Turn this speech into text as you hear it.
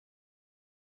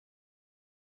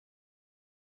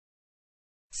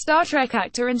Star Trek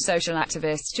actor and social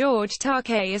activist George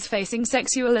Takei is facing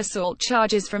sexual assault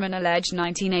charges from an alleged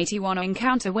 1981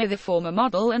 encounter with a former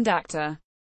model and actor.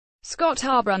 Scott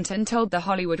R. Brunton told The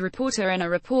Hollywood Reporter in a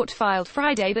report filed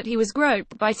Friday that he was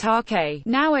groped by Takei,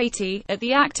 now 80, at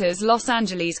the actor's Los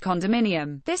Angeles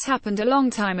condominium. "This happened a long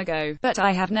time ago, but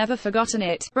I have never forgotten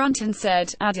it," Brunton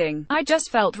said, adding, "I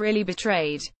just felt really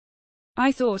betrayed.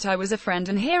 I thought I was a friend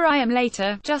and here I am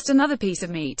later, just another piece of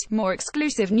meat." More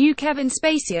exclusive new Kevin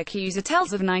Spacey accuser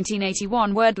tells of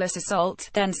 1981 wordless assault,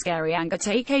 then scary anger.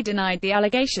 Takei denied the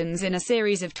allegations in a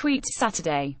series of tweets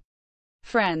Saturday.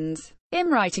 Friends. In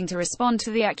writing to respond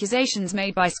to the accusations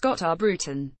made by Scott R.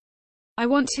 Brunton. "I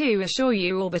want to assure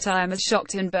you all that I am as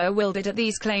shocked and bewildered at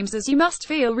these claims as you must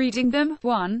feel reading them."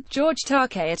 1. George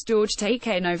Takei at George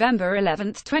Takei, November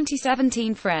 11,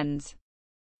 2017. Friends.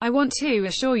 "I want to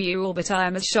assure you all that I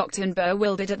am as shocked and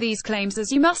bewildered at these claims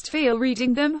as you must feel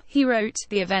reading them," he wrote.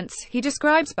 The events he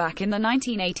describes back in the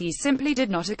 1980s simply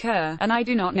did not occur, and I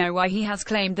do not know why he has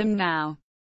claimed them now.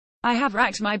 "I have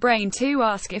racked my brain to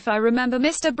ask if I remember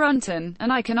Mr. Brunton,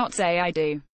 and I cannot say I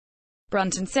do."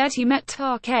 Brunton said he met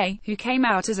Takei, who came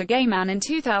out as a gay man in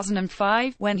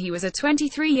 2005, when he was a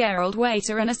 23-year-old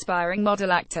waiter and aspiring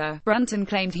model actor. Brunton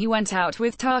claimed he went out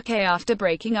with Takei after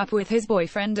breaking up with his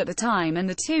boyfriend at the time, and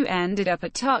the two ended up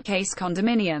at Takei's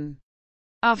condominium.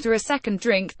 After a second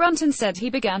drink, Brunton said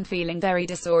he began feeling very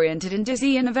disoriented and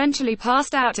dizzy and eventually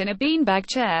passed out in a beanbag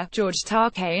chair. George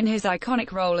Takei, in his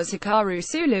iconic role as Hikaru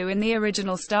Sulu in the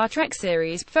original Star Trek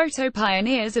series, photo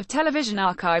pioneers of television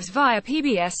archives via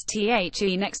PBS.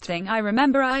 The next thing I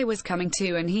remember, I was coming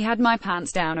to and he had my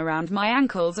pants down around my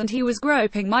ankles and he was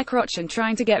groping my crotch and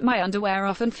trying to get my underwear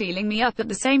off and feeling me up at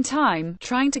the same time,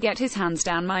 trying to get his hands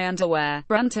down my underwear,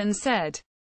 Brunton said.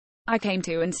 "I came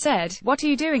to and said, 'What are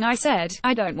you doing?' I said,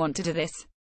 'I don't want to do this.'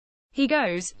 He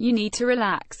goes, 'You need to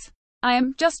relax. I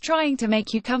am just trying to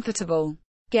make you comfortable.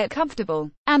 Get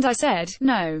comfortable.' And I said,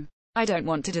 'No. I don't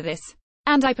want to do this.'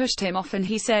 And I pushed him off and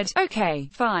he said, 'Okay,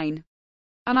 fine.'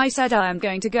 And I said I am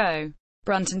going to go."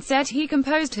 Brunton said he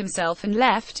composed himself and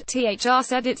left. THR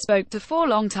said it spoke to 4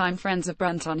 longtime friends of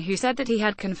Brunton who said that he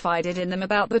had confided in them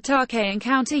about the Takei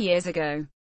encounter years ago.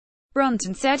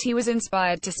 Brunton said he was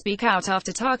inspired to speak out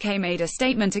after Takei made a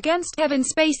statement against Kevin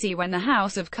Spacey when the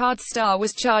House of Cards star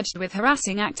was charged with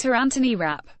harassing actor Anthony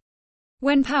Rapp.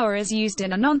 "When power is used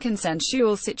in a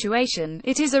non-consensual situation,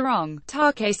 it is a wrong,"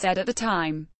 Takei said at the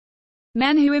time.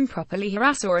 "Men who improperly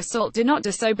harass or assault do not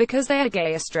do so because they are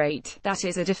gay or straight. That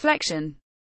is a deflection.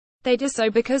 They do so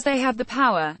because they have the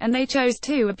power, and they chose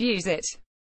to abuse it."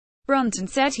 Brunton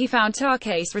said he found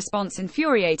Takei's response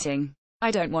infuriating. "I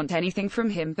don't want anything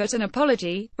from him but an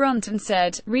apology," Brunton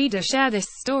said. Reader, share this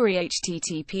story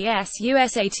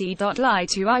https://usat.ly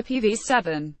to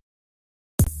IPv7.